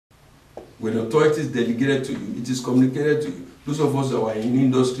When authority is delegated to you, it is communicated to you. Those of us that are in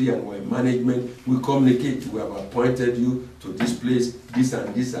industry and we're in management, we communicate. We have appointed you to this place. This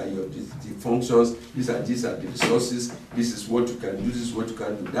and these are your the functions. These are the resources. This is what you can do. This is what you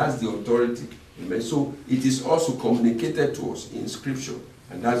can do. That's the authority. Amen. So it is also communicated to us in Scripture,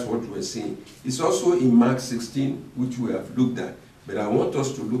 and that's what we're seeing. It's also in Mark 16, which we have looked at. But I want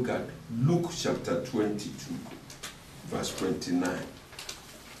us to look at Luke chapter 22, verse 29.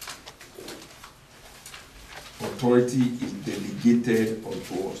 Authority is delegated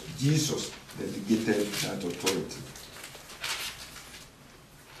unto us. Jesus delegated that authority.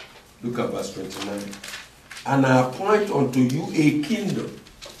 Look at verse 29. And I appoint unto you a kingdom,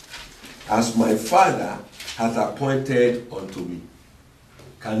 as my Father hath appointed unto me.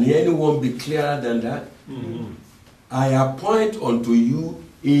 Can anyone be clearer than that? Mm-hmm. I appoint unto you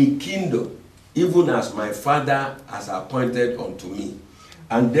a kingdom, even as my Father has appointed unto me.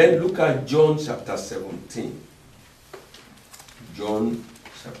 And then look at John chapter 17. John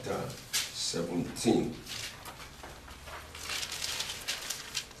chapter 17.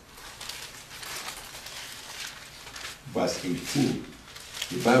 Verse 18.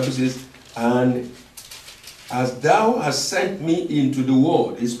 The Bible says, and as thou hast sent me into the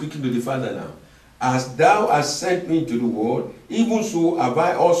world, he's speaking to the Father now, as thou hast sent me into the world, even so have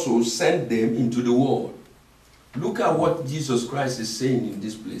I also sent them into the world. Look at what Jesus Christ is saying in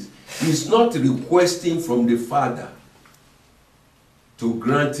this place. He's not requesting from the Father to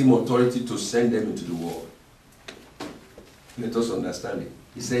grant him authority to send them into the world. Let us understand it.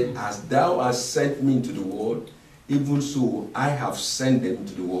 He said, as thou hast sent me into the world, even so I have sent them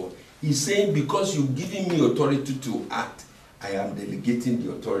into the world. He's saying, because you've given me authority to act, I am delegating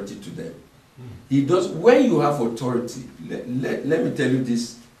the authority to them. He does. When you have authority, let me tell you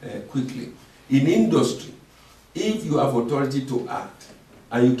this quickly. In industry, if you have authority to act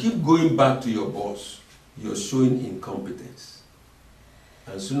and you keep going back to your boss, you're showing incompetence.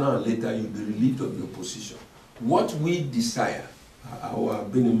 And sooner or later, you'll be relieved of your position. What we desire, I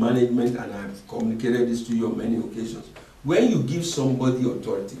have been in management and I've communicated this to you on many occasions. When you give somebody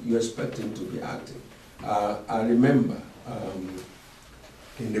authority, you expect him to be acting. I remember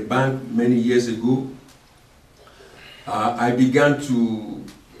in the bank many years ago, I began to,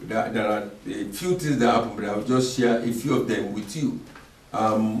 there are a few things that happened, but I'll just share a few of them with you.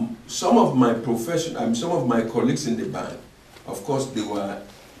 Some of my some of my colleagues in the bank, of course,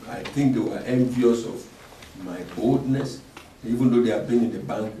 I think they were envious of my boldness, even though they had been in the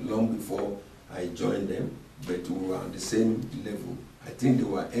bank long before I joined them, but we were on the same level. I think they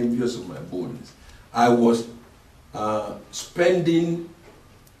were envious of my boldness. I was spending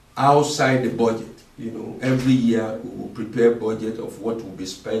outside the budget. You know, every year we will prepare a budget of what will be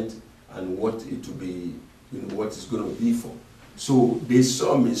spent and what it will be, you know, what it's going to be for. So they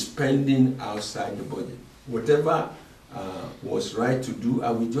saw me spending outside the budget. Whatever was right to do,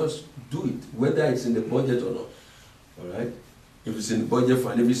 I will just do it, whether it's in the budget or not. All right? If it's in the budget,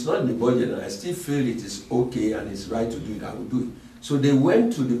 fine. If it's not in the budget and I still feel it is okay and it's right to do it, I will do it. So they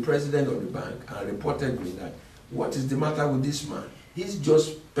went to the president of the bank and reported me that, what is the matter with this man? He's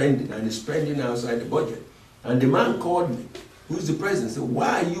just spending and he's spending outside the budget. And the man called me, who is the president, said,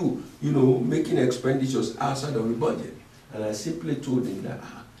 why are you, making expenditures outside of the budget? And I simply told him that,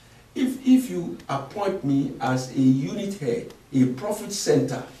 if you appoint me as a unit head, a profit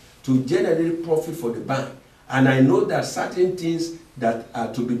center to generate profit for the bank, and I know that certain things that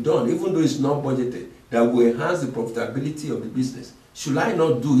are to be done, even though it's not budgeted, that will enhance the profitability of the business, should I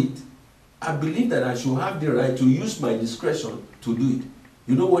not do it? I believe that I should have the right to use my discretion to do it.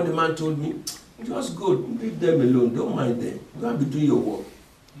 You know what the man told me? Just go, leave them alone, don't mind them. Go and be doing your work.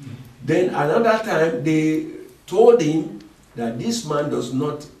 Then another time, they told him that this man does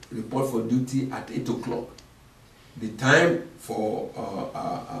not report for duty at 8 o'clock. The time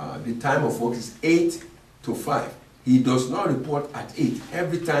the time of work is 8 to 5. He does not report at 8.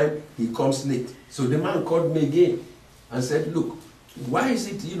 Every time he comes late. So the man called me again and said, look, why is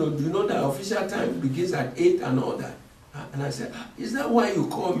it, do you know that official time begins at 8 and all that? And I said, is that why you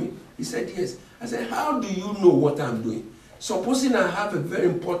call me? He said, yes. I said, how do you know what I'm doing? Supposing I have a very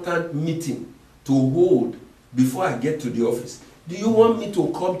important meeting to hold before I get to the office, do you want me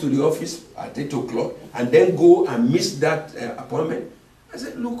to come to the office at 8 o'clock and then go and miss that appointment? I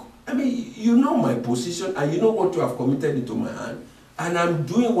said, look, you know my position and you know what you have committed into my hand, and I'm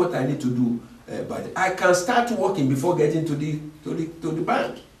doing what I need to do. But I can start working before getting to the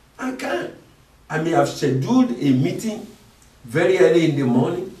bank. I can. I may have scheduled a meeting very early in the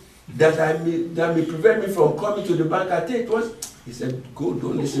morning that may prevent me from coming to the bank at 8. He said, go,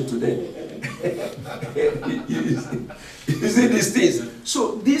 don't listen to them. You see these things.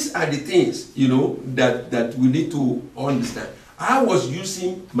 So these are the things, that we need to understand. I was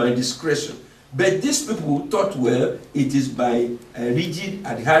using my discretion. But these people thought, well, it is by rigid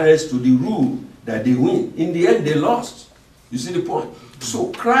adherence to the rule that they win. In the end, they lost. You see the point?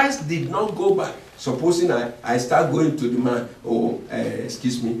 So Christ did not go back. Supposing I start going to the man,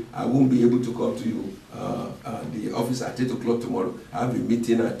 excuse me, I won't be able to come to you, the office at 8 o'clock tomorrow. I have a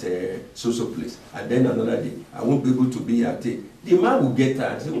meeting at so place. And then another day, I won't be able to be at 8. The man will get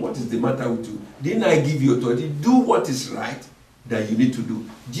tired and say, what is the matter with you? Didn't I give you authority? Do what is right that you need to do.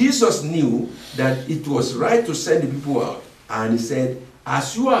 Jesus knew that it was right to send the people out. And he said,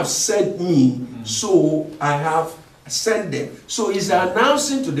 as you have sent me, so I have sent them. So he's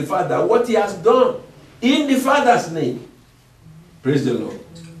announcing to the Father what he has done in the Father's name. Praise the Lord.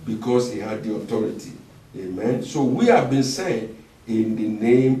 Because he had the authority. Amen. So we have been sent in the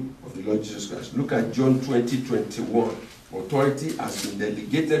name of the Lord Jesus Christ. Look at John 20:21. Authority has been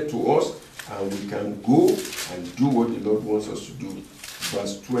delegated to us, and we can go and do what the Lord wants us to do.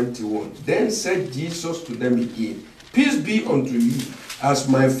 Verse 21. Then said Jesus to them again, peace be unto you. As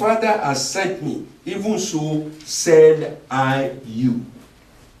my Father has sent me, even so send I you.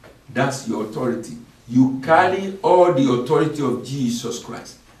 That's your authority. You carry all the authority of Jesus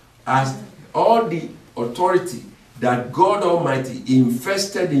Christ. As all the authority that God Almighty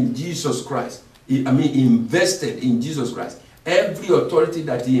invested in Jesus Christ, invested in Jesus Christ. Every authority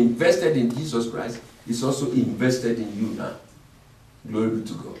that he invested in Jesus Christ is also invested in you now. Glory be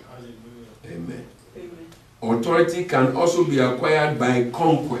to God. Hallelujah. Amen. Authority can also be acquired by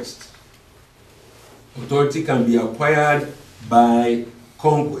conquest. Authority can be acquired by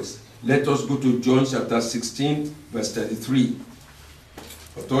conquest. Let us go to John chapter 16, verse 33.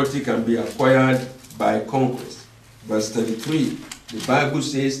 Authority can be acquired by conquest. Verse 33, the Bible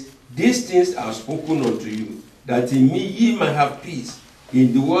says, these things are spoken unto you, that in me ye might have peace.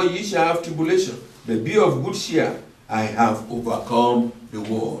 In the world ye shall have tribulation, but be of good cheer. I have overcome the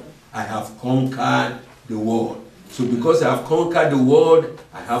world. I have conquered the world. So because I have conquered the world,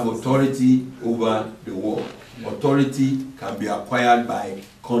 I have authority over the world. Authority can be acquired by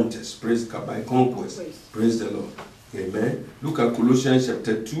contest, by conquest. Praise the Lord. Amen. Look at Colossians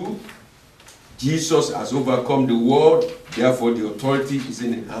chapter 2. Jesus has overcome the world, therefore the authority is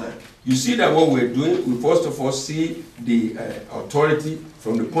in his hand. You see that what we're doing, we first of all see the authority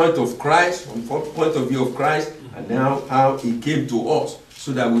from the point of Christ, from the point of view of Christ, and now how he came to us,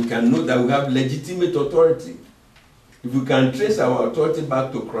 so that we can know that we have legitimate authority. If we can trace our authority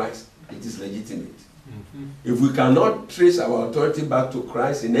back to Christ, it is legitimate. If we cannot trace our authority back to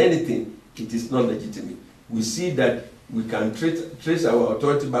Christ in anything, it is not legitimate. We see that we can trace our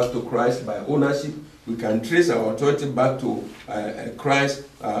authority back to Christ by ownership. We can trace our authority back to Christ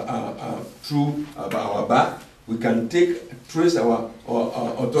through our birth. We can trace our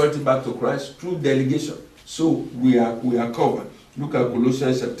authority back to Christ through delegation. So we are covered. Look at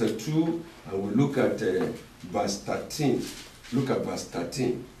Colossians chapter 2, and we look at verse 13. Look at verse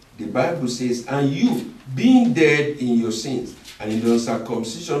 13. The Bible says, and you, being dead in your sins, and in the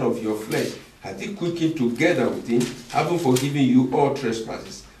uncircumcision of your flesh, hath he quickened together with him, having forgiven you all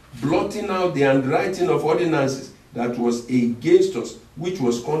trespasses, blotting out the handwriting of ordinances that was against us, which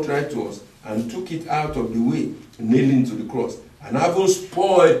was contrary to us, and took it out of the way, nailing to the cross. And having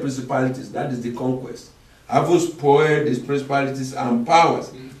spoiled principalities, that is the conquest, having spoiled these principalities and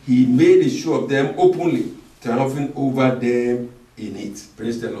powers, he made a show of them openly, triumphing over them in it.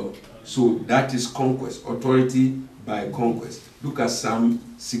 Praise the Lord. So that is conquest, authority by conquest. Look at Psalm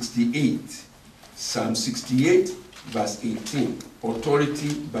 68. Psalm 68, verse 18.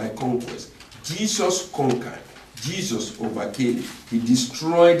 Authority by conquest. Jesus conquered. Jesus overcame. He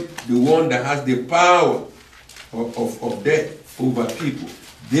destroyed the one that has the power of death over people.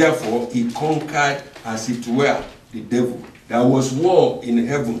 Therefore, he conquered, as it were, the devil. There was war in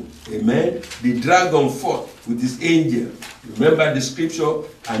heaven. Amen. The dragon fought with his angel. Remember the scripture?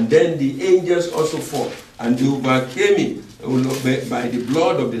 And then the angels also fought. And they overcame him by the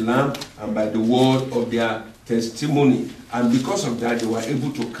blood of the Lamb and by the word of their testimony. And because of that, they were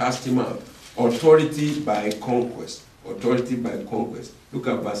able to cast him out. Authority by conquest. Authority by conquest. Look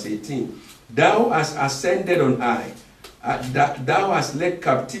at verse 18. Thou hast ascended on high. Thou hast led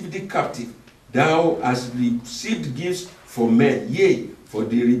captivity captive. Thou hast received gifts for men, yea, for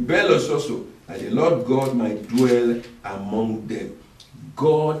the rebellious also, that the Lord God might dwell among them.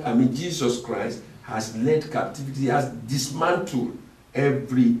 Jesus Christ has led captivity, has dismantled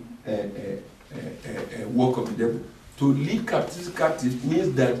every work of the devil. To lead captivity captive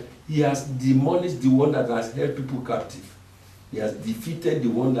means that he has demolished the one that has held people captive. He has defeated the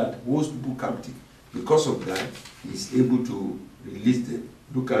one that holds people captive. Because of that, he is able to release them.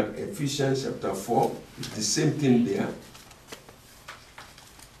 Look at Ephesians chapter 4. It's the same thing there.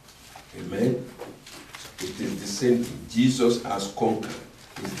 Amen. It is the same thing. Jesus has conquered.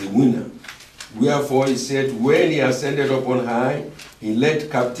 He's the winner. Wherefore he said, when he ascended upon high, he led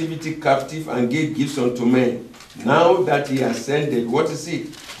captivity captive and gave gifts unto men. Now that he ascended, what is it?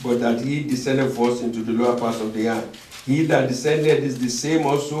 But that he descended first into the lower parts of the earth. He that descended is the same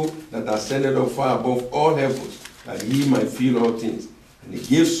also that ascended up far above all heavens, that he might fill all things. And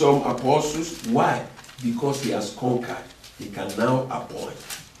he gave some apostles. Why? Because he has conquered. He can now appoint.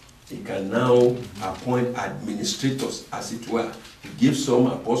 He can now appoint administrators, as it were. He gives some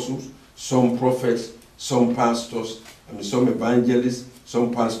apostles, some prophets, some pastors, some evangelists,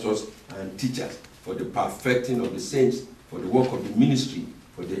 some pastors and teachers, for the perfecting of the saints, for the work of the ministry,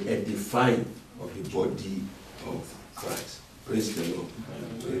 for the edifying of the body of Christ. Praise the Lord.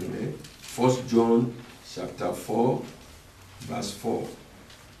 Amen. 1 John chapter 4, verse 4.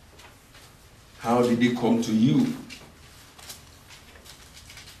 How did he come to you?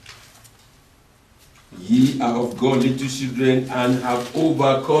 Ye are of God, little children, and have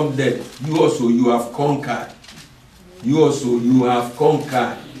overcome them. You also, you have conquered. You also, you have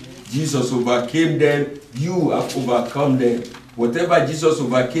conquered. Jesus overcame them. You have overcome them. Whatever Jesus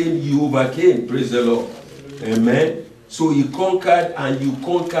overcame, you overcame. Praise the Lord. Amen. So he conquered, and you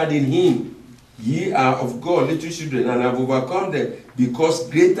conquered in him. Ye are of God, little children, and have overcome them, because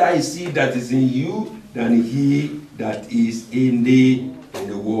greater is he that is in you than he that is in the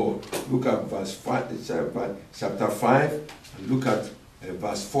world. Look at verse 5, chapter 5, and look at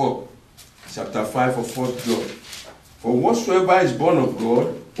verse 4, chapter 5 of 4 John. For whatsoever is born of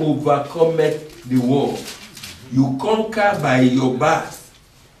God overcometh the world. You conquer by your birth.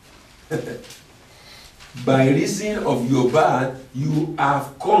 By reason of your birth, you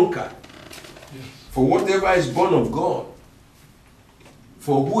have conquered. For whatever is born of God,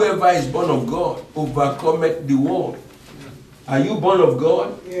 for whoever is born of God overcometh the world. Are you born of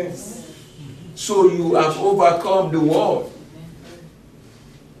God? Yes. So you have overcome the world.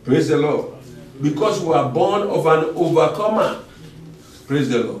 Praise the Lord. Because we are born of an overcomer. Praise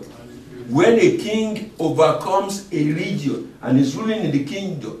the Lord. When a king overcomes a region and is ruling in the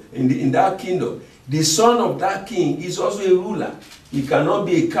kingdom, in that kingdom, the son of that king is also a ruler. He cannot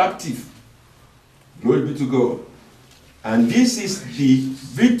be a captive. Glory be to God. And this is the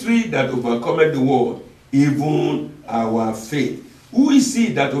victory that overcometh the world, even our faith. Who is he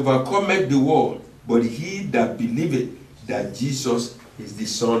that overcometh the world, but he that believeth that Jesus is the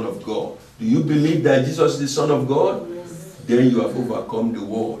Son of God? Do you believe that Jesus is the Son of God? Yes. Then you have overcome the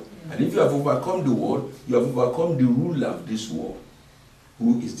world. And if you have overcome the world, you have overcome the ruler of this world,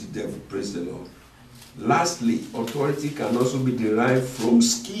 who is the devil. Praise the Lord. Lastly, authority can also be derived from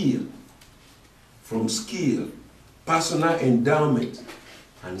skill. From skill, personal endowment,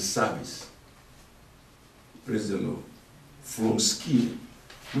 and service. Praise the Lord. From skill.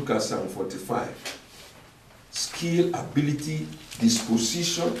 Look at Psalm 45. Skill, ability,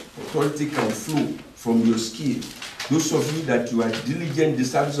 disposition, authority can flow from your skill. Those of you that you are diligent in the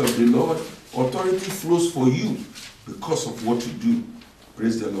service of the Lord, authority flows for you because of what you do.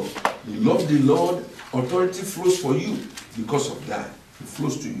 Praise the Lord. You love the Lord, authority flows for you because of that. It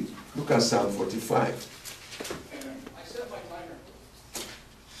flows to you. Look at Psalm 45.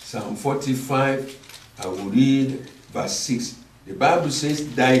 Psalm 45, I will read verse 6. The Bible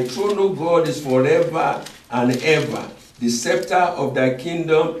says, Thy throne, O God, is forever and ever. The scepter of thy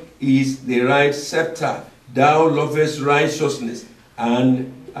kingdom is the right scepter. Thou lovest righteousness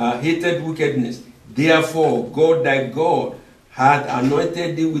and hated wickedness. Therefore, God thy God hath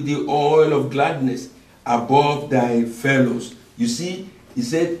anointed thee with the oil of gladness above thy fellows. You see, he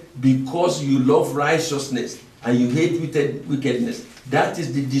said, because you love righteousness and you hate wickedness, that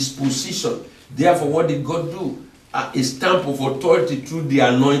is the disposition. Therefore, what did God do? A stamp of authority through the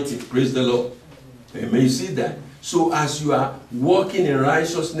anointing. Praise the Lord. Amen. You see that? So as you are walking in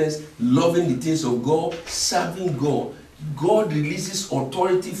righteousness, loving the things of God, serving God, God releases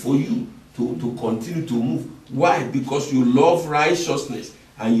authority for you to continue to move. Why? Because you love righteousness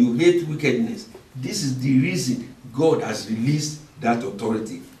and you hate wickedness. This is the reason God has released that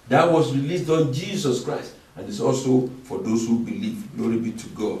authority. That was released on Jesus Christ. And it's also for those who believe. Glory be to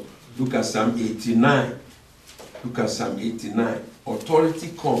God. Look at Psalm 89. Look at Psalm 89. Authority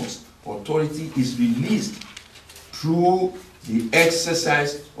comes. Authority is released through the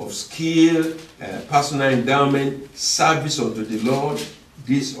exercise of skill, personal endowment, service unto the Lord.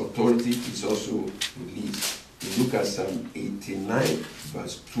 This authority is also released. You look at Psalm 89,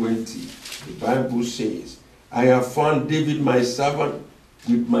 verse 20. The Bible says, I have found David my servant,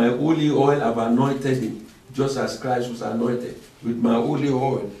 with my holy oil have anointed him, just as Christ was anointed. With my holy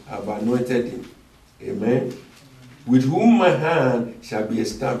oil have anointed him. Amen. With whom my hand shall be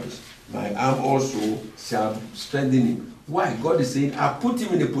established, my arm also shall strengthen him. Why? God is saying, I put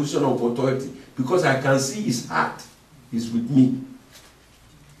him in a position of authority because I can see his heart is with me.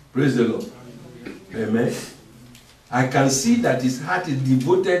 Praise the Lord. Amen. I can see that his heart is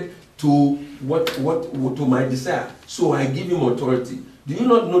devoted to to my desire. So I give him authority. Do you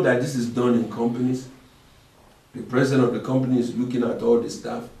not know that this is done in companies? The president of the company is looking at all the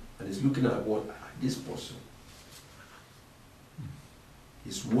staff and is looking at what this person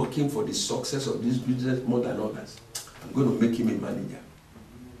is working for the success of this business more than others. I'm going to make him a manager.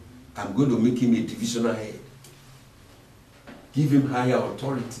 I'm going to make him a divisional head. Give him higher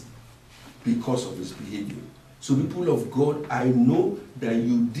authority because of his behavior. So people of God, I know that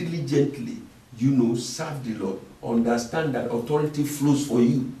you diligently, serve the Lord. Understand that authority flows for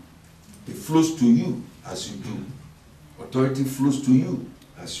you. It flows to you as you do. Authority flows to you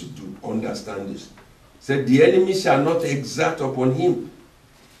as you do. Understand this. Said, the enemy shall not exact upon him,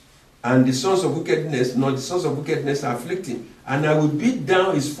 and the sons of wickedness, nor the sons of wickedness afflict him. And I will beat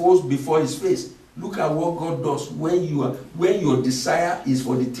down his foes before his face. Look at what God does when your desire is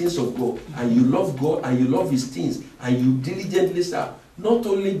for the things of God, and you love God and you love his things, and you diligently serve. Not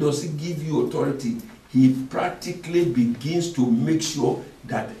only does he give you authority, he practically begins to make sure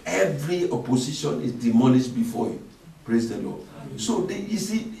that every opposition is demolished before you. Praise the Lord. So you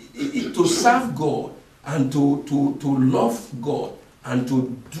see, to serve God and to love God and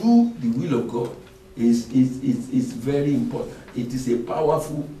to do the will of God is very important. It is a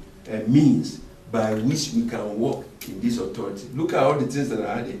powerful means by which we can walk in this authority. Look at all the things that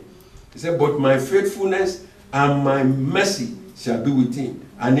are added. He said, but my faithfulness and my mercy shall be with him,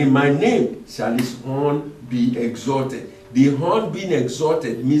 and in my name shall his horn be exalted. The horn being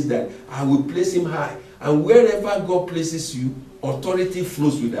exalted means that I will place him high. And wherever God places you, authority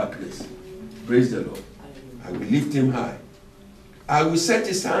flows with that place. Praise the Lord. I will lift him high. I will set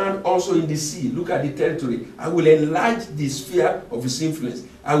his hand also in the sea. Look at the territory. I will enlarge the sphere of his influence.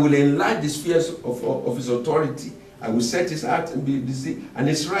 I will enlarge the spheres of his authority. I will set his heart in the sea, and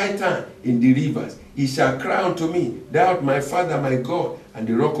his right hand in the rivers. He shall cry unto me, thou art my Father, my God, and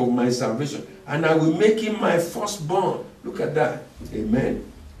the rock of my salvation. And I will make him my firstborn. Look at that. Amen.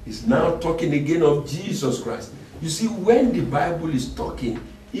 He's now talking again of Jesus Christ. You see, when the Bible is talking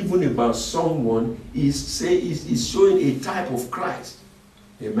even about someone, is showing a type of Christ.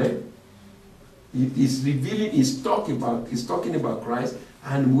 Amen. It is revealing, he's talking about Christ,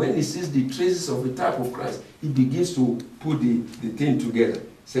 and when he sees the traces of the type of Christ, he begins to put the thing together.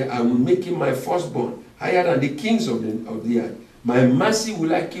 Say, I will make him my firstborn, higher than the kings of the earth. My mercy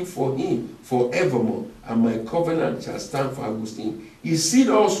will I keep for him forevermore, and my covenant shall stand for Augustine. His seed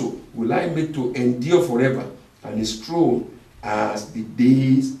also will I make to endure forever, and his throne as the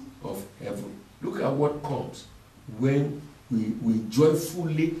days of heaven. Look at what comes when we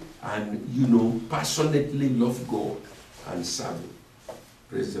joyfully and passionately love God and serve him.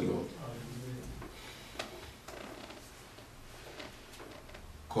 Praise the Lord.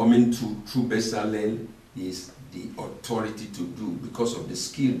 Coming to true Bezalel is the authority to do because of the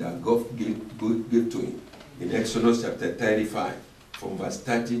skill that God gave to him. In Exodus chapter 35, from verse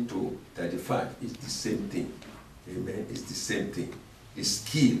 30 to 35, it's the same thing. Amen. It's the same thing. The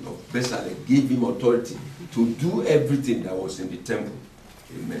skill of Bezalel gave him authority to do everything that was in the temple.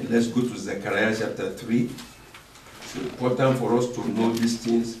 Amen. Let's go to Zechariah chapter 3. It's important for us to know these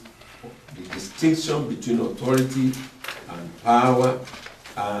things, the distinction between authority and power,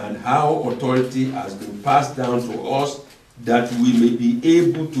 and how authority has been passed down to us, that we may be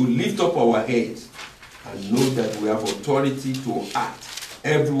able to lift up our heads and know that we have authority to act.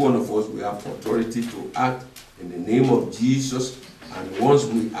 Every one of us, we have authority to act in the name of Jesus, and once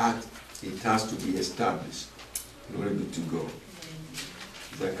we act, it has to be established. Glory be to God.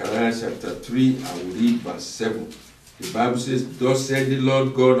 Zechariah chapter 3, I will read verse 7. The Bible says, thus said the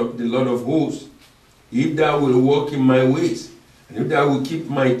Lord God, the Lord of hosts, if thou wilt walk in my ways, and if thou wilt keep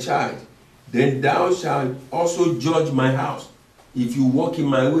my charge, then thou shalt also judge my house. If you walk in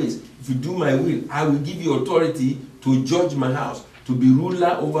my ways, if you do my will, I will give you authority to judge my house, to be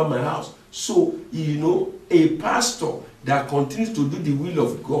ruler over my house. So, a pastor that continues to do the will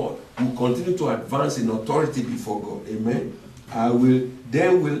of God will continue to advance in authority before God. Amen. Will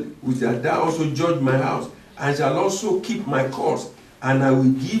thou also judge my house, and shall also keep my course, and I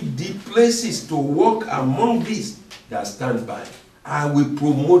will give thee places to walk among these that stand by. I will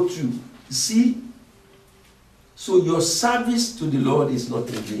promote you. See? So your service to the Lord is not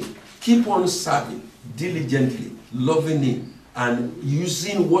in vain. Keep on serving diligently, loving Him, and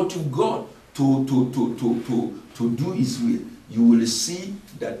using what you've got to do His will. You will see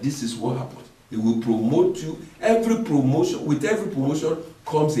that this is what happens. He will promote you. With every promotion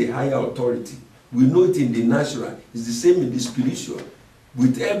comes a higher authority. We know it in the natural. It's the same in the spiritual.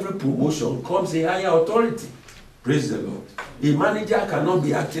 With every promotion comes a higher authority. Praise the Lord. A manager cannot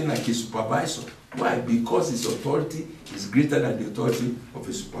be acting like a supervisor. Why? Because his authority is greater than the authority of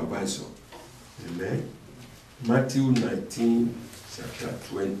a supervisor. Amen. Matthew 19, chapter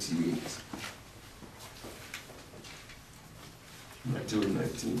 28. Matthew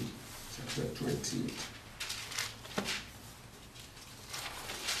 19, chapter 28.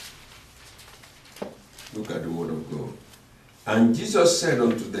 Look at the word of God. And Jesus said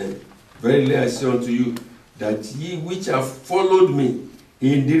unto them, Verily I say unto you, that ye which have followed me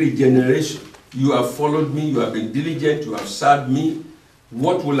in the regeneration, you have followed me, you have been diligent, you have served me.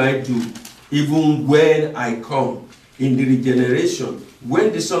 What will I do? Even when I come in the regeneration,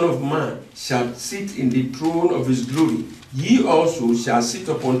 when the Son of Man shall sit in the throne of his glory, ye also shall sit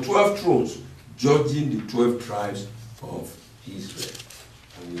upon 12 thrones, judging the 12 tribes of Israel.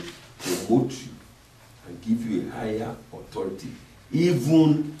 And will promote you and give you a higher authority,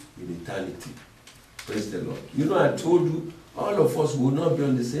 even in eternity. Praise the Lord. You know, I told you, all of us will not be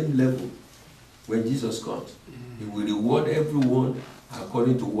on the same level when Jesus comes. He will reward everyone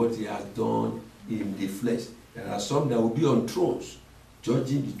according to what he has done in the flesh. There are some that will be on thrones,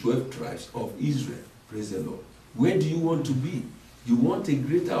 judging the 12 tribes of Israel. Praise the Lord. Where do you want to be? You want a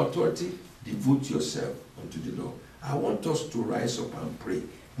greater authority? Devote yourself unto the Lord. I want us to rise up and pray.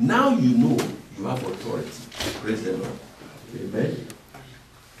 Now you know you have authority. Praise the Lord. Amen.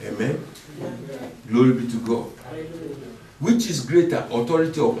 Amen. Amen. Glory be to God. Which is greater,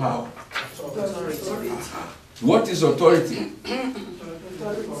 authority or power? Authority. What is authority?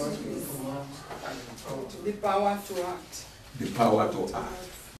 The power to act. The power to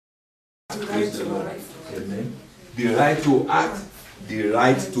act. Praise the Lord. Amen. The right to act, the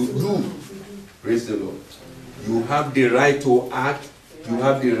right to do. Praise the Lord. You have the right to act, you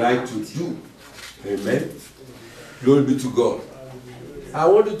have the right to do. Amen. Glory be to God. I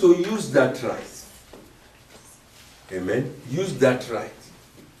want you to use that right. Amen. Use that right.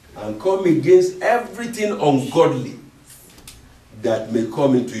 And come against everything ungodly that may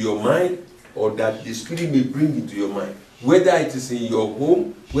come into your mind or that the Spirit may bring into your mind. Whether it is in your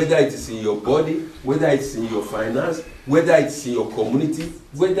home, whether it is in your body, whether it's in your finance, whether it's in your community,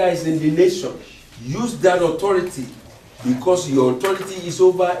 whether it's in the nation. Use that authority because your authority is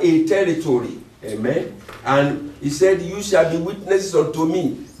over a territory. Amen. And he said, you shall be witnesses unto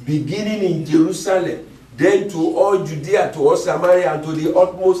me, beginning in Jerusalem, then to all Judea, to all Samaria, and to the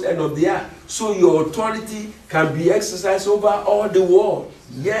utmost end of the earth. So your authority can be exercised over all the world.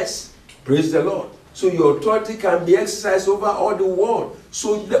 Yes. Praise the Lord. So your authority can be exercised over all the world.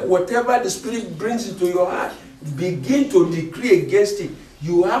 So that whatever the Spirit brings into your heart, begin to decree against it.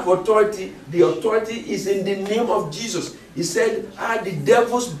 You have authority. The authority is in the name of Jesus. He said, the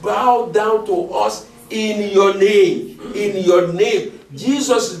devils bow down to us in your name. In your name.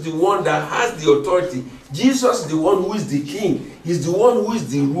 Jesus is the one that has the authority. Jesus is the one who is the king. He's the one who is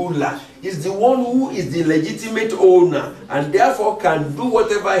the ruler. He's the one who is the legitimate owner and therefore can do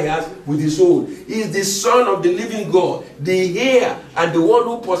whatever he has with his own. He is the Son of the living God, the heir and the one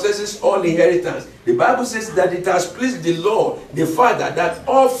who possesses all inheritance. The Bible says that it has pleased the Lord, the Father, that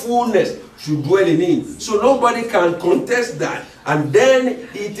all fullness should dwell in him. So nobody can contest that. And then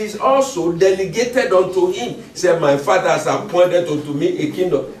it is also delegated unto him. He said, my Father has appointed unto me a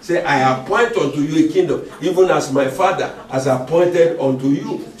kingdom. Say, I appoint unto you a kingdom, even as my Father has appointed unto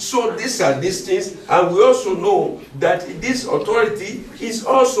you. So these are these things. And we also know that this authority is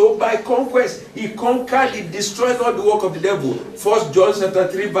also by conquest. He conquered, he destroyed all the work of the devil. 1 John chapter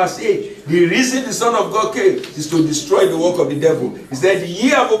 3 verse 8. The reason the Son of God came is to destroy the work of the devil. He said, ye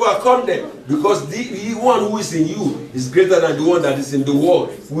have overcome them, because the one who is in you is greater than the one that is in the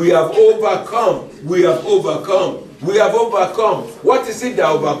world. We have overcome. We have overcome. We have overcome. What is it that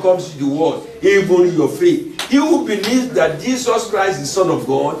overcomes the world? Even your faith. He who believes that Jesus Christ is the Son of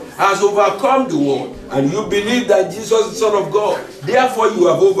God has overcome the world. And you believe that Jesus is the Son of God. Therefore you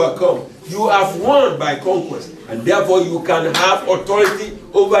have overcome. You have won by conquest. And therefore you can have authority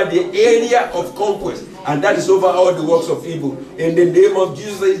over the area of conquest. And that is over all the works of evil. In the name of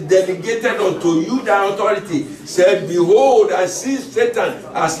Jesus is delegated unto you that authority. Said, behold, I see Satan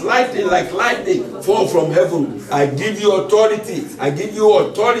as lightning, like lightning, fall from heaven. I give you authority. I give you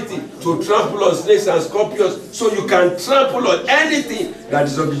authority to trample on snakes and scorpions. So you can trample on anything that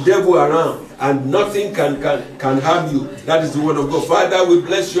is of the devil around, and nothing can harm you. That is the word of God. Father, we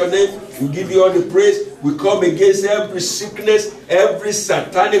bless your name. We give you all the praise. We come against every sickness, every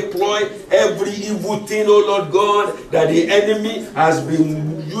satanic ploy, every evil thing, oh Lord God, that the enemy has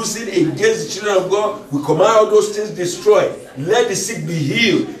been using against the children of God. We command all those things destroyed. Let the sick be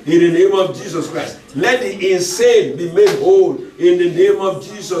healed in the name of Jesus Christ. Let the insane be made whole in the name of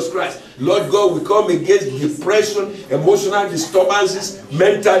Jesus Christ. Lord God, we come against depression, emotional disturbances,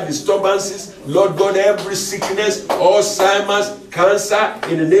 mental disturbances. Lord God, every sickness, Alzheimer's, cancer,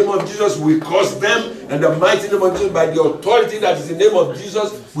 in the name of Jesus, we curse them. And the mighty name of Jesus, by the authority that is in the name of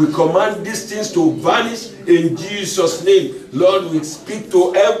Jesus, we command these things to vanish in Jesus' name. Lord, we speak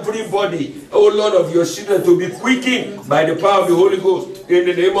to everybody, oh Lord, of your children to be quickened by the power of the Holy Ghost in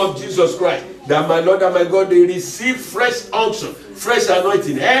the name of Jesus Christ. That my Lord and my God, they receive fresh unction, fresh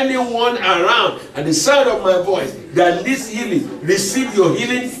anointing. Anyone around at the sound of my voice that needs healing, receive your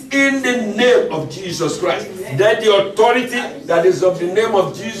healing in the name of Jesus Christ. That the authority that is of the name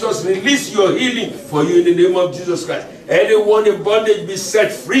of Jesus release your healing for you in the name of Jesus Christ. Anyone in bondage be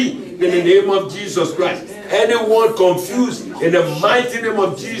set free in the name of Jesus Christ. Anyone confused in the mighty name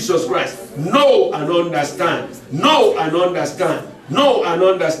of Jesus Christ, know and understand. Know and understand. Know and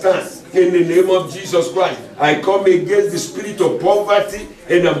understand. In the name of Jesus Christ, I come against the spirit of poverty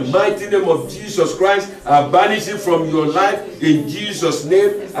in the mighty name of Jesus Christ. I banish it from your life in Jesus'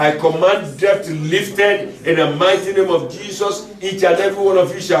 name. I command debt lifted in the mighty name of Jesus. Each and every one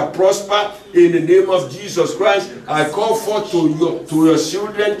of you shall prosper in the name of Jesus Christ. I call forth to your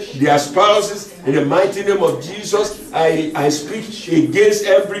children, their spouses, in the mighty name of Jesus. I speak against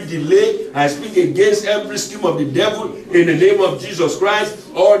every delay. I speak against every scheme of the devil in the name of Jesus Christ.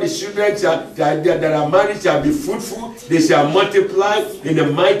 All the children that are married shall be fruitful. They shall multiply in the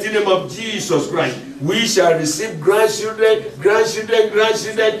mighty name of Jesus Christ. We shall receive grandchildren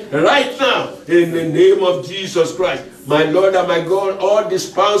right now in the name of Jesus Christ. My Lord and my God, all the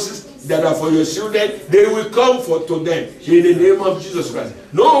spouses that are for your children, they will come forth to them in the name of Jesus Christ.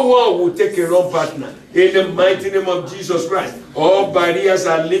 No one will take a wrong partner in the mighty name of Jesus Christ. All barriers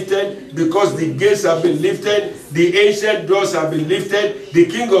are lifted because the gates have been lifted. The ancient doors have been lifted. The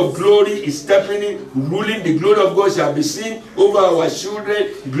King of glory is stepping in, ruling. The glory of God shall be seen over our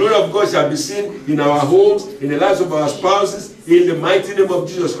children. The glory of God shall be seen in our homes, in the lives of our spouses, in the mighty name of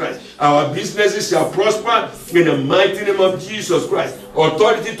Jesus Christ. Our businesses shall prosper in the mighty name of Jesus Christ.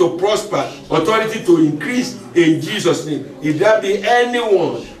 Authority to prosper, authority to increase in Jesus' name. If there be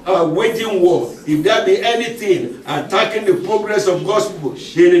anyone waging war, if there be anything attacking the progress of God's people,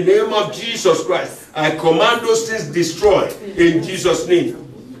 in the name of Jesus Christ, I command those things destroyed in Jesus' name.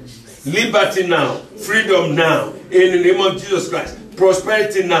 Liberty now, freedom now, in the name of Jesus Christ.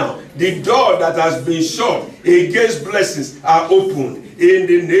 Prosperity now. The door that has been shut against blessings are opened in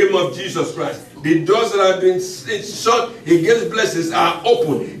the name of Jesus Christ. The doors that have been shut against blessings are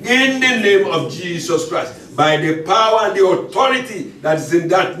opened in the name of Jesus Christ. By the power and the authority that is in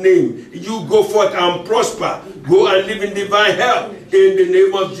that name, you go forth and prosper. Go and live in divine health in the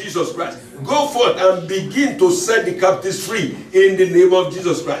name of Jesus Christ. Go forth and begin to set the captives free in the name of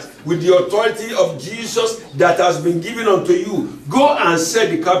Jesus Christ. With the authority of Jesus that has been given unto you, go and set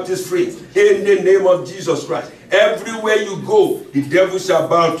the captives free in the name of Jesus Christ. Everywhere you go, the devil shall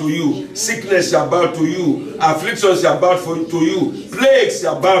bow to you. Sickness shall bow to you. Affliction shall bow to you. Plagues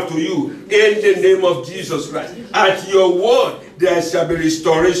shall bow to you in the name of Jesus Christ. At your word, there shall be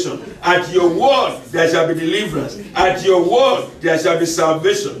restoration. At your word, there shall be deliverance. At your word, there shall be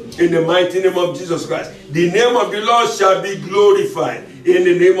salvation in the mighty name of Jesus Christ. The name of the Lord shall be glorified in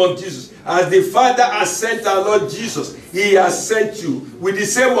the name of Jesus. As the Father has sent our Lord Jesus, He has sent you with the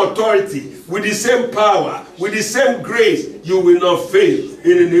same authority, with the same power, with the same grace. You will not fail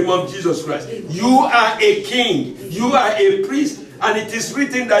in the name of Jesus Christ. You are a king. You are a priest. And it is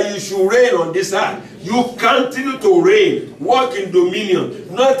written that you should reign on this earth. You continue to reign, walk in dominion.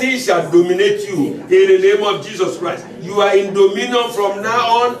 Nothing shall dominate you in the name of Jesus Christ. You are in dominion from now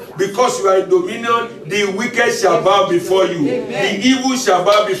on. Because you are in dominion, the wicked shall bow before you. Amen. The evil shall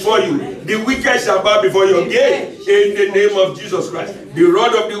bow before you. The wicked shall bow before your gate in the name of Jesus Christ. The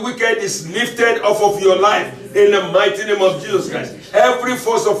rod of the wicked is lifted off of your life in the mighty name of Jesus Christ. Every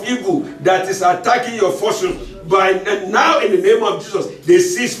force of evil that is attacking your fortune, And now in the name of Jesus, they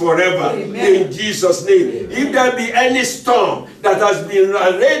cease forever. Amen. In Jesus' name. If there be any storm that has been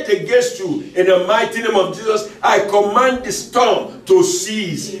arrayed against you, in the mighty name of Jesus, I command the storm to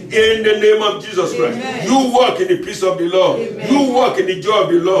cease in the name of Jesus Christ. Amen. You walk in the peace of the Lord. Amen. You walk in the joy of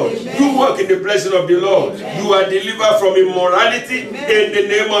the Lord. Amen. You walk in the blessing of the Lord. Amen. You are delivered from immorality. Amen. In the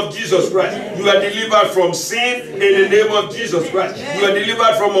name of Jesus Christ. You are delivered from sin in the name of Jesus Christ. You are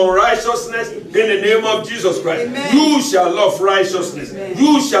delivered from unrighteousness in the name of Jesus Christ. Amen. You shall love righteousness. Amen.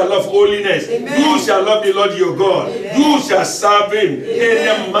 You shall love holiness. Amen. You shall love the Lord your God. Amen. You shall serve him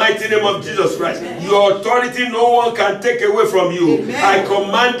in the mighty name of Jesus Christ. Your authority no one can take away from you. Amen. I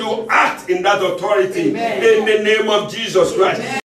command you act in that authority Amen. in the name of Jesus Christ. Amen.